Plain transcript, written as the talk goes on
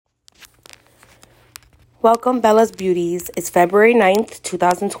Welcome, Bella's Beauties. It's February 9th,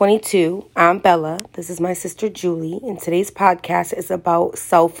 2022. I'm Bella. This is my sister, Julie. And today's podcast is about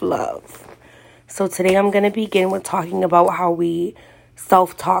self-love. So today I'm going to begin with talking about how we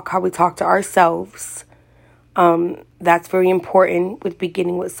self-talk, how we talk to ourselves. That's very important with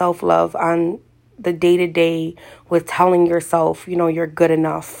beginning with self-love on the day-to-day with telling yourself, you're good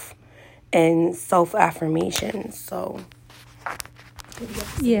enough and self-affirmation. So,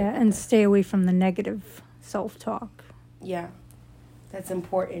 yeah, and stay away from the negative self-talk. Yeah, that's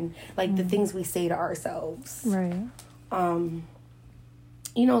important. Like the things we say to ourselves. Right.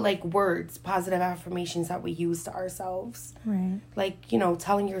 Like words, positive affirmations that we use to ourselves. Right. Like,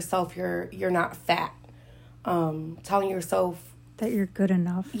 telling yourself you're not fat. Telling yourself that you're good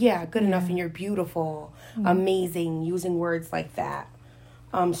enough. Yeah, good enough and you're beautiful, amazing, using words like that.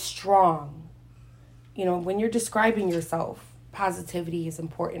 Strong. When you're describing yourself, positivity is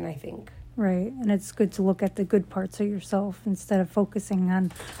important, I think. Right, and it's good to look at the good parts of yourself instead of focusing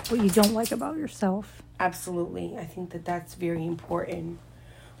on what you don't like about yourself. Absolutely. I think that's very important.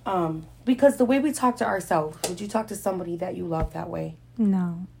 Because the way we talk to ourselves, would you talk to somebody that you love that way?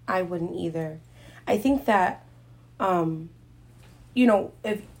 No. I wouldn't either. I think that, if you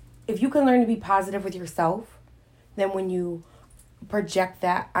can learn to be positive with yourself, then when you project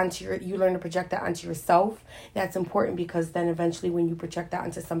that you learn to project that onto yourself. That's important because then eventually when you project that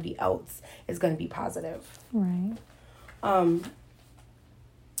onto somebody else, it's going to be positive. Right. And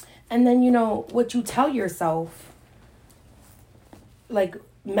then, what you tell yourself, like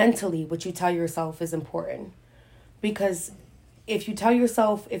mentally, what you tell yourself is important. Because if we tell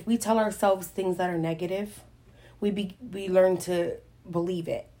ourselves things that are negative, we learn to believe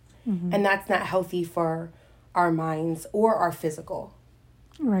it. Mm-hmm. And that's not healthy for our minds or our physical.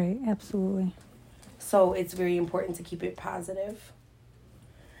 Right, absolutely. So it's very important to keep it positive.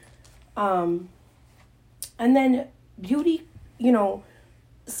 And then beauty,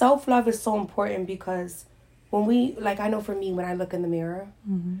 self-love is so important because when I know for me, when I look in the mirror,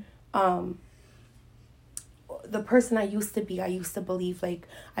 the person I used to believe like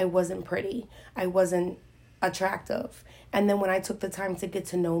I wasn't pretty. I wasn't attractive. And then when I took the time to get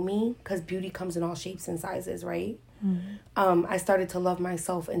to know me, because beauty comes in all shapes and sizes, right? Mm-hmm. I started to love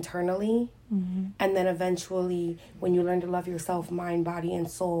myself internally. Mm-hmm. And then eventually, when you learn to love yourself, mind, body, and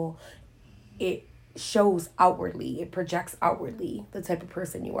soul, it shows outwardly. It projects outwardly the type of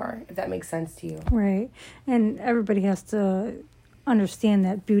person you are, if that makes sense to you. Right. And everybody has to understand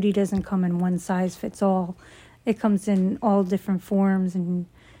that beauty doesn't come in one size fits all. It comes in all different forms, and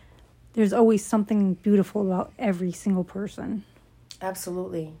there's always something beautiful about every single person.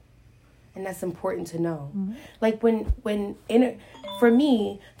 Absolutely. And that's important to know. Mm-hmm. Like for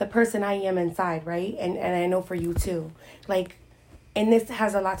me, the person I am inside, right? And I know for you too. Like, and this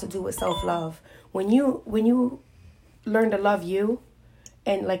has a lot to do with self-love. When you learn to love you,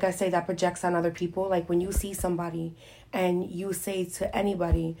 and like I say, that projects on other people. Like when you see somebody and you say to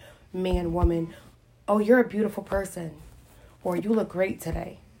anybody, man, woman, oh, you're a beautiful person, or you look great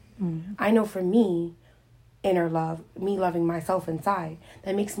today. Mm-hmm. I know for me, inner love, me loving myself inside,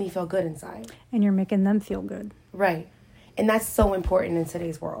 that makes me feel good inside. And you're making them feel good. Right. And that's so important in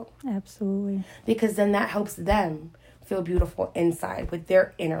today's world. Absolutely. Because then that helps them feel beautiful inside with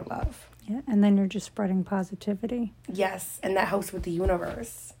their inner love. Yeah, and then you're just spreading positivity. Yes, and that helps with the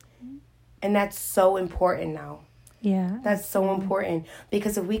universe. And that's so important now. Yeah. That's so important.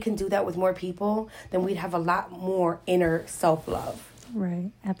 Because if we can do that with more people, then we'd have a lot more inner self-love.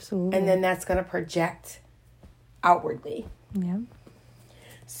 Right, absolutely. And then that's going to project outwardly. Yeah.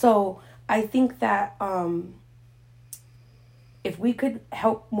 So I think that if we could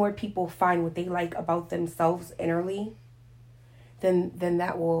help more people find what they like about themselves innerly, then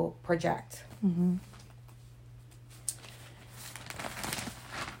that will project. Mm-hmm.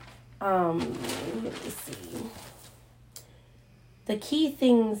 Let me see. The key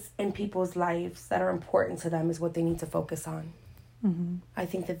things in people's lives that are important to them is what they need to focus on. Mm-hmm. I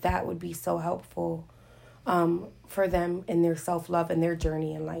think that would be so helpful for them in their self-love and their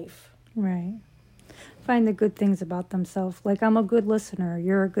journey in life. Right. Find the good things about themselves. Like, I'm a good listener.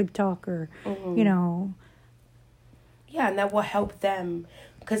 You're a good talker. Mm-hmm. Yeah, and that will help them.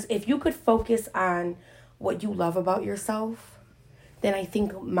 Because if you could focus on what you love about yourself, then I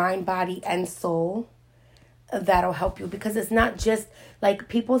think mind, body, and soul, that'll help you. Because it's not just, like,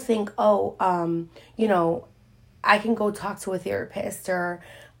 people think, I can go talk to a therapist, or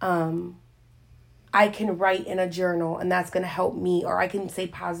I can write in a journal and that's going to help me, or I can say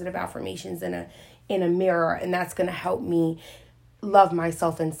positive affirmations in a mirror and that's going to help me love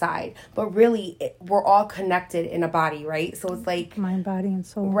myself inside. But really, we're all connected in a body, right? So it's like mind, body, and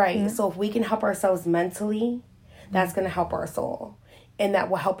soul. Right. Yeah. So if we can help ourselves mentally, that's going to help our soul. And that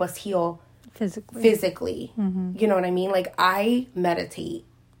will help us heal physically. Mm-hmm. You know what I mean? Like, I meditate.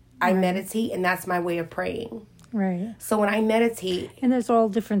 I meditate, and that's my way of praying. Right. So when I meditate... And there's all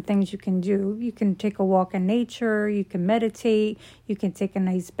different things you can do. You can take a walk in nature. You can meditate. You can take a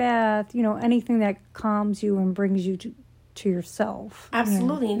nice bath. You know, anything that calms you and brings you to yourself.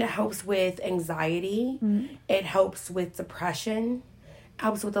 Absolutely. Yeah. And it helps with anxiety. Mm-hmm. It helps with depression.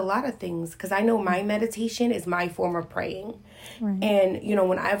 Helps with a lot of things. Because I know my meditation is my form of praying. Right. And, you know,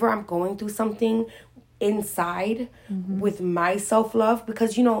 whenever I'm going through something inside with my self-love,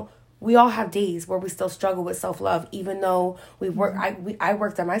 because, you know, we all have days where we still struggle with self-love, even though we work. I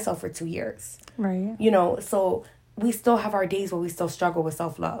worked on myself for 2 years. Right. You know, so we still have our days where we still struggle with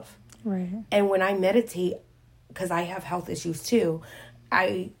self-love. Right. And when I meditate, because I have health issues too,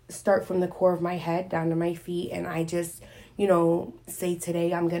 I start from the core of my head down to my feet, and I just, you know, say,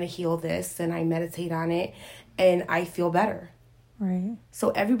 today I'm going to heal this, and I meditate on it, and I feel better. Right.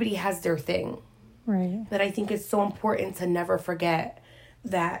 So everybody has their thing. Right. But I think it's so important to never forget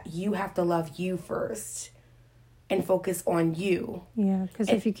that you have to love you first and focus on you. Yeah, because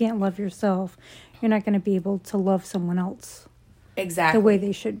if you can't love yourself, you're not going to be able to love someone else. Exactly. The way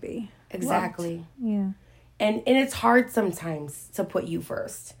they should be. Exactly. Loved. Yeah. And it's hard sometimes to put you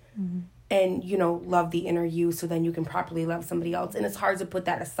first. Mm-hmm. And, you know, love the inner you so then you can properly love somebody else. And it's hard to put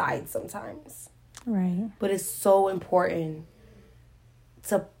that aside sometimes. Right. But it's so important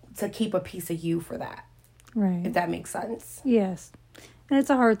to keep a piece of you for that. Right. If that makes sense. Yes. And it's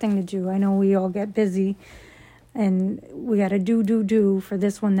a hard thing to do. I know we all get busy and we got to do for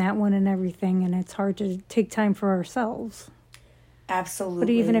this one, that one, and everything. And it's hard to take time for ourselves. Absolutely.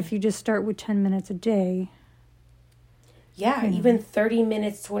 But even if you just start with 10 minutes a day. Yeah, even 30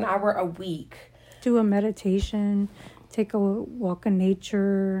 minutes to an hour a week. Do a meditation, take a walk in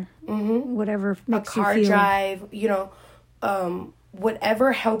nature, whatever makes you feel. A car drive, you know,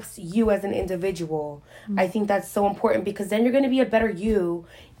 whatever helps you as an individual. I think that's so important because then you're going to be a better you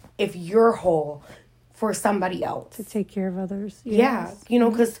if you're whole for somebody else. To take care of others. Yes. Yeah, you know,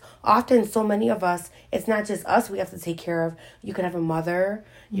 because often so many of us, it's not just us we have to take care of. You could have a mother.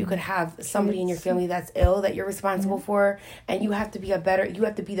 You could have somebody in your family that's ill that you're responsible for. And you have to be you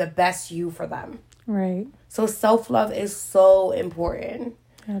have to be the best you for them. Right. So self-love is so important.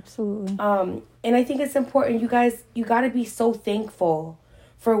 Absolutely. And I think it's important, you guys, you got to be so thankful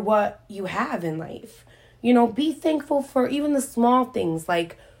for what you have in life. You know, be thankful for even the small things.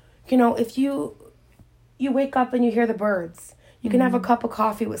 Like, you know, if you wake up and you hear the birds, you can have a cup of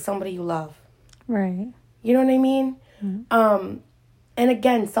coffee with somebody you love. Right. You know what I mean? And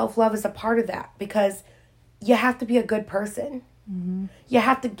again, self-love is a part of that because you have to be a good person. You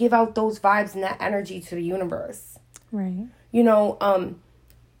have to give out those vibes and that energy to the universe. Right. You know,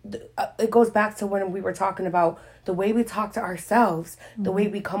 it goes back to when we were talking about the way we talk to ourselves, the way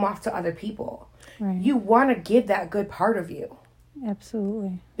we come off to other people. Right. You want to give that good part of you.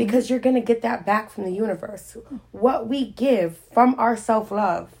 Absolutely. Because you're going to get that back from the universe. What we give from our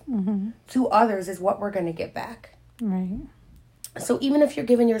self-love to others is what we're going to get back. Right. So even if you're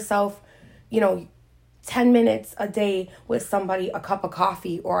giving yourself, you know, 10 minutes a day with somebody, a cup of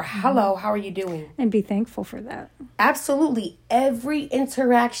coffee, or hello, how are you doing? And be thankful for that. Absolutely. Every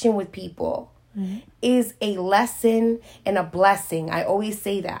interaction with people is a lesson and a blessing. I always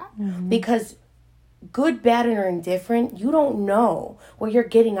say that. Because good, bad, or indifferent, you don't know what you're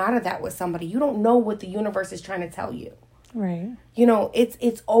getting out of that with somebody. You don't know what the universe is trying to tell you. Right. You know,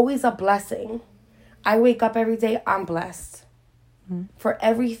 it's always a blessing. I wake up every day, I'm blessed. For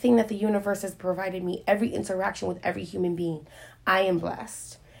everything that the universe has provided me, every interaction with every human being, I am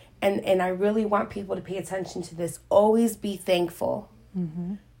blessed. And I really want people to pay attention to this. Always be thankful.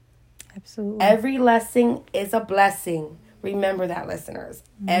 Absolutely. Every lesson is a blessing. Remember that, listeners.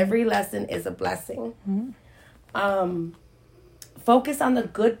 Every lesson is a blessing. Focus on the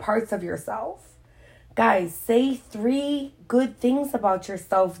good parts of yourself. Guys, say 3 good things about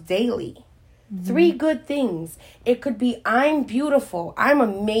yourself daily. 3 good things. It could be, I'm beautiful. I'm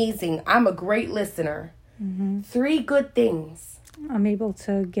amazing. I'm a great listener. 3 good things. I'm able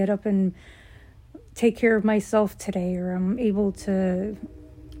to get up and take care of myself today, or I'm able to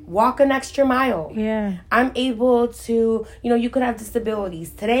walk an extra mile. Yeah. I'm able to, you know, you could have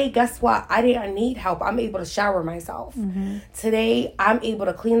disabilities. Today, guess what? I didn't need help. I'm able to shower myself. Today, I'm able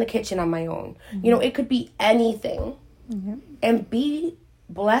to clean the kitchen on my own. You know, it could be anything. And be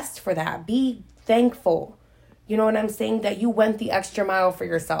blessed for that. Be thankful. You know what I'm saying? That you went the extra mile for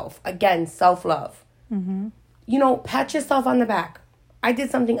yourself. Again, self-love. pat yourself on the back. I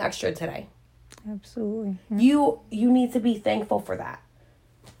did something extra today. Absolutely. Yeah. You need to be thankful for that.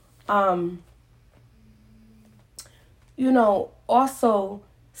 Also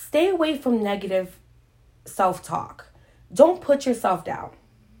stay away from negative self-talk. Don't put yourself down.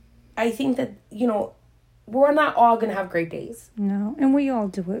 I think that, we're not all going to have great days. No, and we all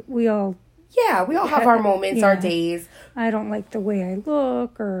do it. We all have our moments, our days. I don't like the way I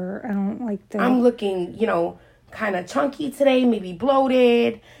look, or I don't like the... I'm looking, kind of chunky today, maybe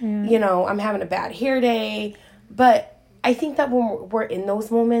bloated. Yeah. I'm having a bad hair day. But I think that when we're in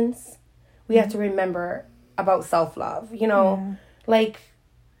those moments, we have to remember about self-love, Like,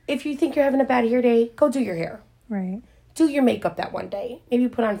 if you think you're having a bad hair day, go do your hair. Right. Do your makeup that one day. Maybe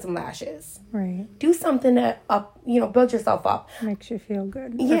put on some lashes. Right. Do something to build yourself up. Makes you feel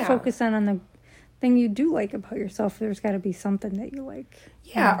good. Yeah. Or focus on the thing you do like about yourself. There's got to be something that you like.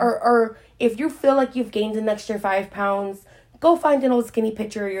 Yeah. Or if you feel like you've gained an extra 5 pounds, go find an old skinny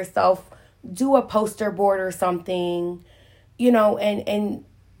picture of yourself. Do a poster board or something, and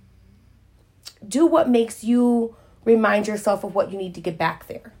do what makes you remind yourself of what you need to get back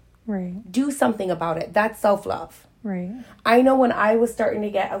there. Right. Do something about it. That's self-love. Right. I know when I was starting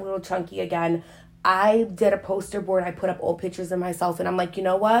to get a little chunky again, I did a poster board. I put up old pictures of myself, and I'm like, you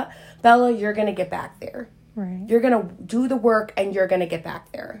know what, Bella, you're going to get back there. Right. You're going to do the work, and you're going to get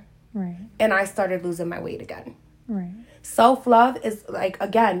back there. Right. And I started losing my weight again. Right. Self-love is like,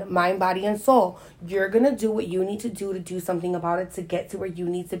 again, mind, body, and soul. You're going to do what you need to do something about it to get to where you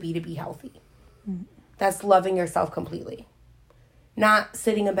need to be healthy. Mm. That's loving yourself completely. Not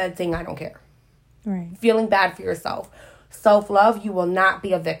sitting in bed saying, I don't care. Right. Feeling bad for yourself. Self-love, you will not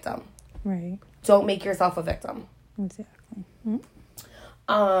be a victim. Right. Don't make yourself a victim. Exactly.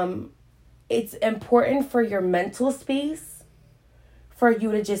 Mm. It's important for your mental space for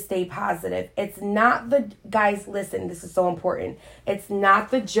you to just stay positive. It's not guys, listen, this is so important. It's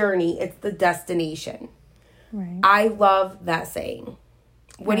not the journey, it's the destination. Right. I love that saying.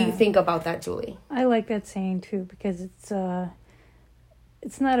 What do you think about that, Julie? I like that saying too, because it's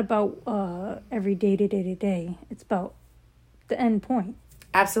not about every day to day to day. It's about the end point.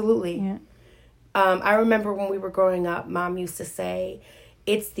 Absolutely. Yeah. I remember when we were growing up, Mom used to say,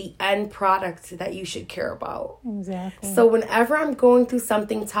 it's the end product that you should care about. Exactly. So whenever I'm going through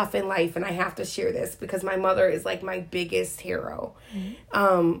something tough in life, and I have to share this because my mother is like my biggest hero,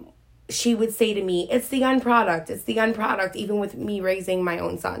 she would say to me, it's the end product. It's the end product, even with me raising my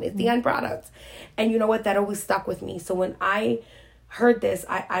own son. It's the end product. And you know what? That always stuck with me. So when I heard this,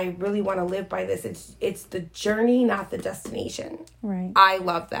 I really want to live by this. It's the journey, not the destination. Right. I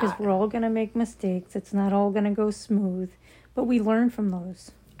love that. Because we're all going to make mistakes. It's not all going to go smooth. But we learn from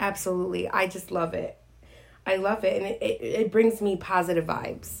those. Absolutely. I just love it. I love it. And it brings me positive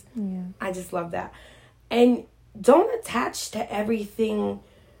vibes. Yeah. I just love that. And don't attach to everything.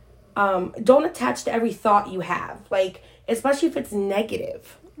 Don't attach to every thought you have. Like, especially if it's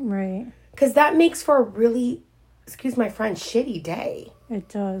negative. Right. Because that makes for a really, excuse my French, shitty day. It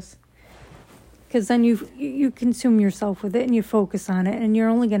does. Because then you consume yourself with it and you focus on it, and you're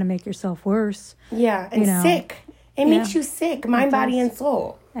only going to make yourself worse. Yeah, and sick. It makes you sick, mind, body, and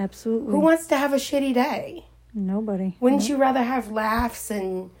soul. Absolutely. Who wants to have a shitty day? Nobody. Wouldn't you rather have laughs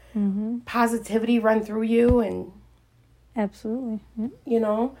and positivity run through you? And absolutely.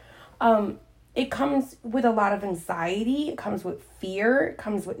 It comes with a lot of anxiety. It comes with fear. It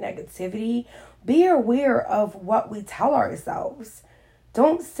comes with negativity. Be aware of what we tell ourselves.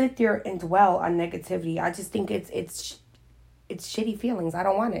 Don't sit there and dwell on negativity. I just think it's shitty feelings. I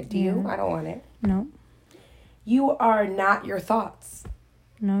don't want it. Do you? I don't want it. No. You are not your thoughts.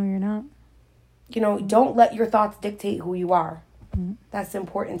 No, you're not. Don't let your thoughts dictate who you are. Mm-hmm. That's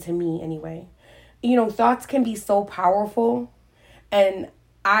important to me anyway. Thoughts can be so powerful, and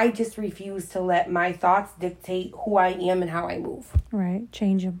I just refuse to let my thoughts dictate who I am and how I move. Right.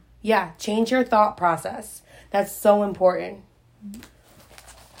 Change them. Yeah. Change your thought process. That's so important. Mm-hmm.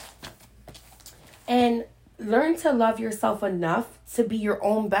 And learn to love yourself enough to be your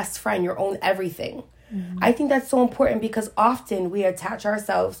own best friend, your own everything. Mm-hmm. I think that's so important because often we attach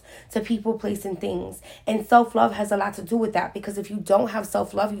ourselves to people, place, and things. And self-love has a lot to do with that, because if you don't have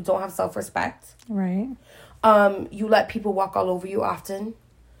self-love, you don't have self-respect. Right. You let people walk all over you often.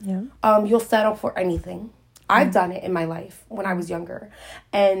 Yeah. You'll settle for anything. I've done it in my life when I was younger.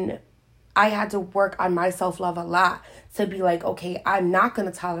 And I had to work on my self-love a lot to be like, okay, I'm not going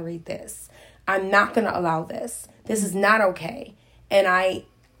to tolerate this. I'm not going to allow this. This is not okay. And I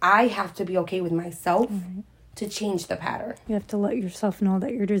have to be okay with myself to change the pattern. You have to let yourself know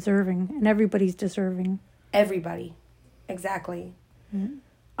that you're deserving, and everybody's deserving. Everybody. Exactly.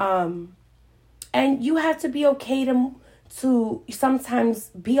 Mm-hmm. And you have to be okay to sometimes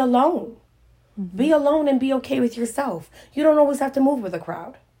be alone. Mm-hmm. Be alone and be okay with yourself. You don't always have to move with a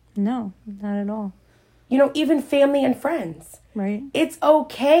crowd. No, not at all. You know, even family and friends. Right. It's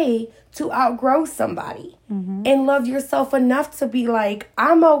okay to outgrow somebody. Mm-hmm. And love yourself enough to be like,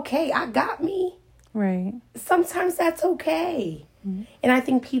 I'm okay. I got me. Right. Sometimes that's okay. Mm-hmm. And I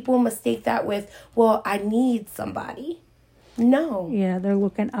think people mistake that with, well, I need somebody. No. Yeah, they're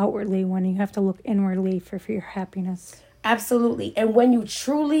looking outwardly when you have to look inwardly for your happiness. Absolutely. And when you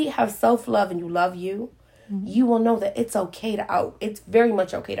truly have self-love and you love you, mm-hmm. you will know that it's okay it's very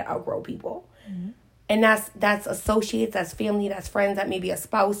much okay to outgrow people. Mm-hmm. And that's associates, that's family, that's friends, that may be a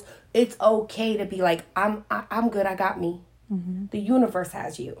spouse. It's okay to be like, I'm good, I got me. Mm-hmm. The universe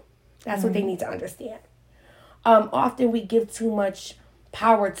has you. That's mm-hmm. what they need to understand. Often we give too much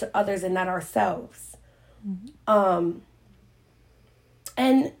power to others and not ourselves. Mm-hmm.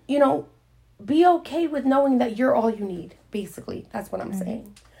 And, you know, be okay with knowing that you're all you need, basically. That's what I'm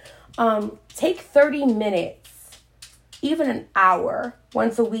saying. Take 30 minutes, even an hour,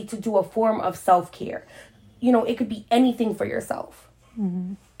 once a week to do a form of self-care. You know, it could be anything for yourself.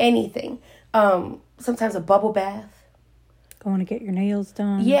 Mm-hmm. Anything. Sometimes a bubble bath. Going to get your nails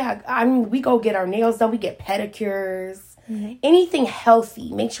done. Yeah, I mean, we go get our nails done. We get pedicures. Mm-hmm. Anything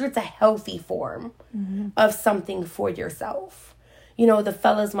healthy. Make sure it's a healthy form mm-hmm. of something for yourself. You know, the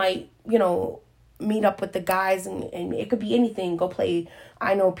fellas might, you know, meet up with the guys and it could be anything. Go play.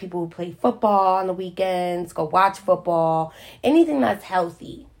 I know people who play football on the weekends. Go watch football. Anything that's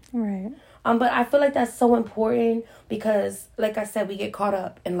healthy. Right. But I feel like that's so important because, like I said, we get caught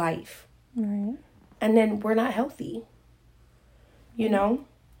up in life. Right. And then we're not healthy. You know?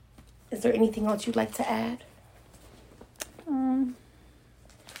 Is there anything else you'd like to add?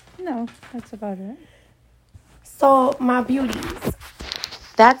 No, that's about it. So, my beauties,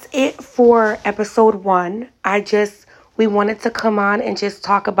 that's it for episode 1. We wanted to come on and just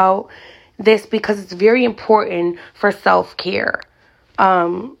talk about this because it's very important for self-care,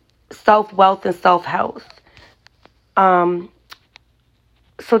 self-wealth, and self-health.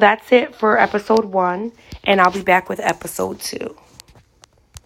 So that's it for episode 1, and I'll be back with episode 2.